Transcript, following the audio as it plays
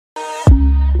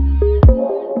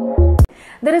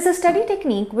There is a study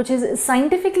technique which is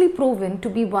scientifically proven to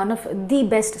be one of the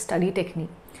best study technique.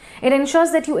 It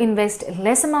ensures that you invest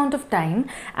less amount of time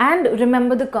and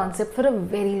remember the concept for a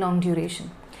very long duration.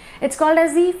 It's called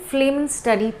as the Feynman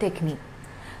Study Technique.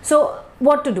 So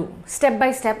what to do? Step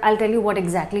by step, I'll tell you what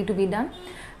exactly to be done.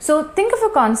 So think of a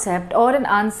concept or an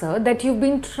answer that you've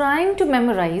been trying to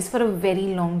memorize for a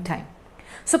very long time.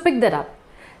 So pick that up,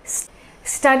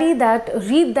 study that,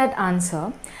 read that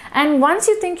answer, and once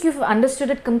you think you've understood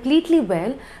it completely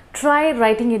well, try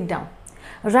writing it down.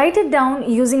 Write it down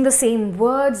using the same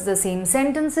words, the same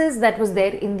sentences that was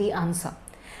there in the answer.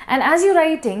 And as you're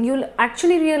writing, you'll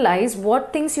actually realize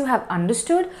what things you have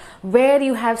understood, where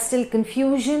you have still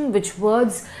confusion, which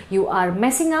words you are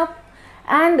messing up.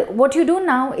 And what you do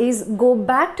now is go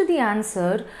back to the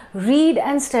answer, read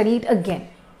and study it again.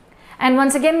 And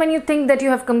once again, when you think that you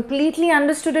have completely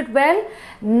understood it well,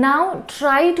 now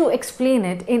try to explain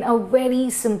it in a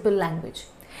very simple language.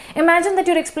 Imagine that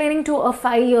you're explaining to a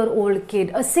 5-year-old kid,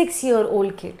 a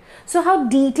 6-year-old kid. So how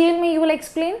detailed you will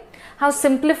explain? How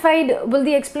simplified will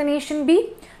the explanation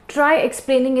be? Try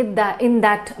explaining it in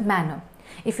that manner.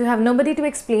 If you have nobody to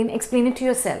explain it to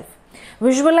yourself.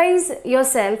 Visualize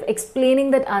yourself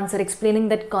explaining that answer, explaining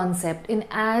that concept in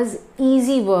as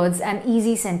easy words and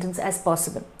easy sentence as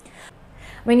possible.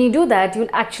 When you do that, you'll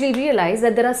actually realize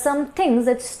that there are some things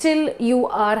that still you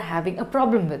are having a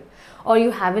problem with, or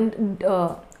you haven't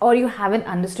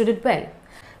understood it well.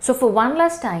 So for one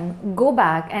last time, go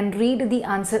back and read the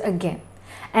answer again.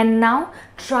 And now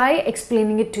try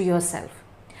explaining it to yourself.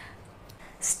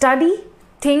 Study,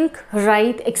 think,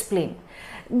 write, explain.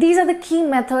 These are the key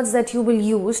methods that you will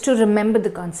use to remember the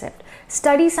concept.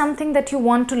 Study something that you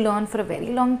want to learn for a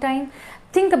very long time.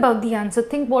 Think about the answer.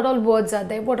 Think what all words are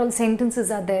there, what all sentences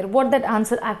are there, what that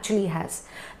answer actually has.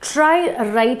 Try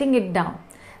writing it down.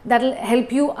 That will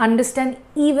help you understand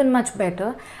even much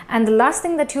better. And the last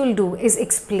thing that you will do is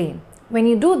explain. When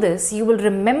you do this, you will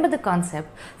remember the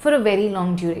concept for a very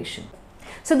long duration.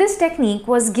 So this technique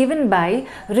was given by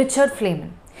Richard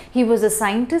Feynman. He was a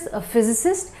scientist, a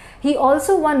physicist. He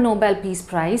also won Nobel Peace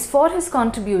Prize for his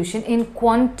contribution in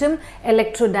quantum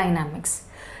electrodynamics.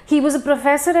 He was a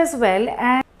professor as well,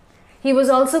 and he was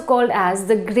also called as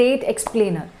the great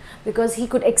explainer because he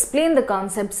could explain the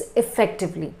concepts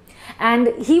effectively. And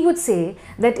he would say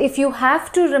that if you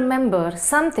have to remember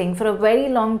something for a very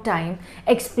long time,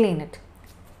 explain it.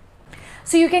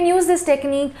 So you can use this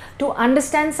technique to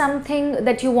understand something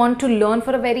that you want to learn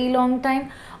for a very long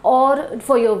time, or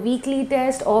for your weekly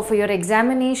test or for your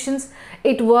examinations.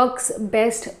 It works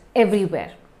best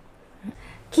everywhere.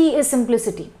 Key is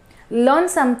simplicity. Learn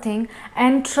something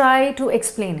and try to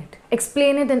explain it.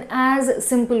 Explain it in as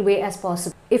simple way as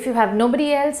possible. If you have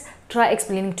nobody else, try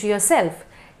explaining to yourself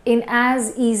in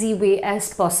as easy way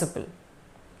as possible.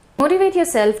 Motivate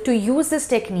yourself to use this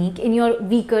technique in your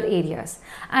weaker areas.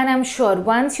 And I'm sure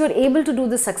once you're able to do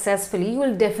this successfully, you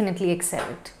will definitely excel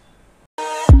it.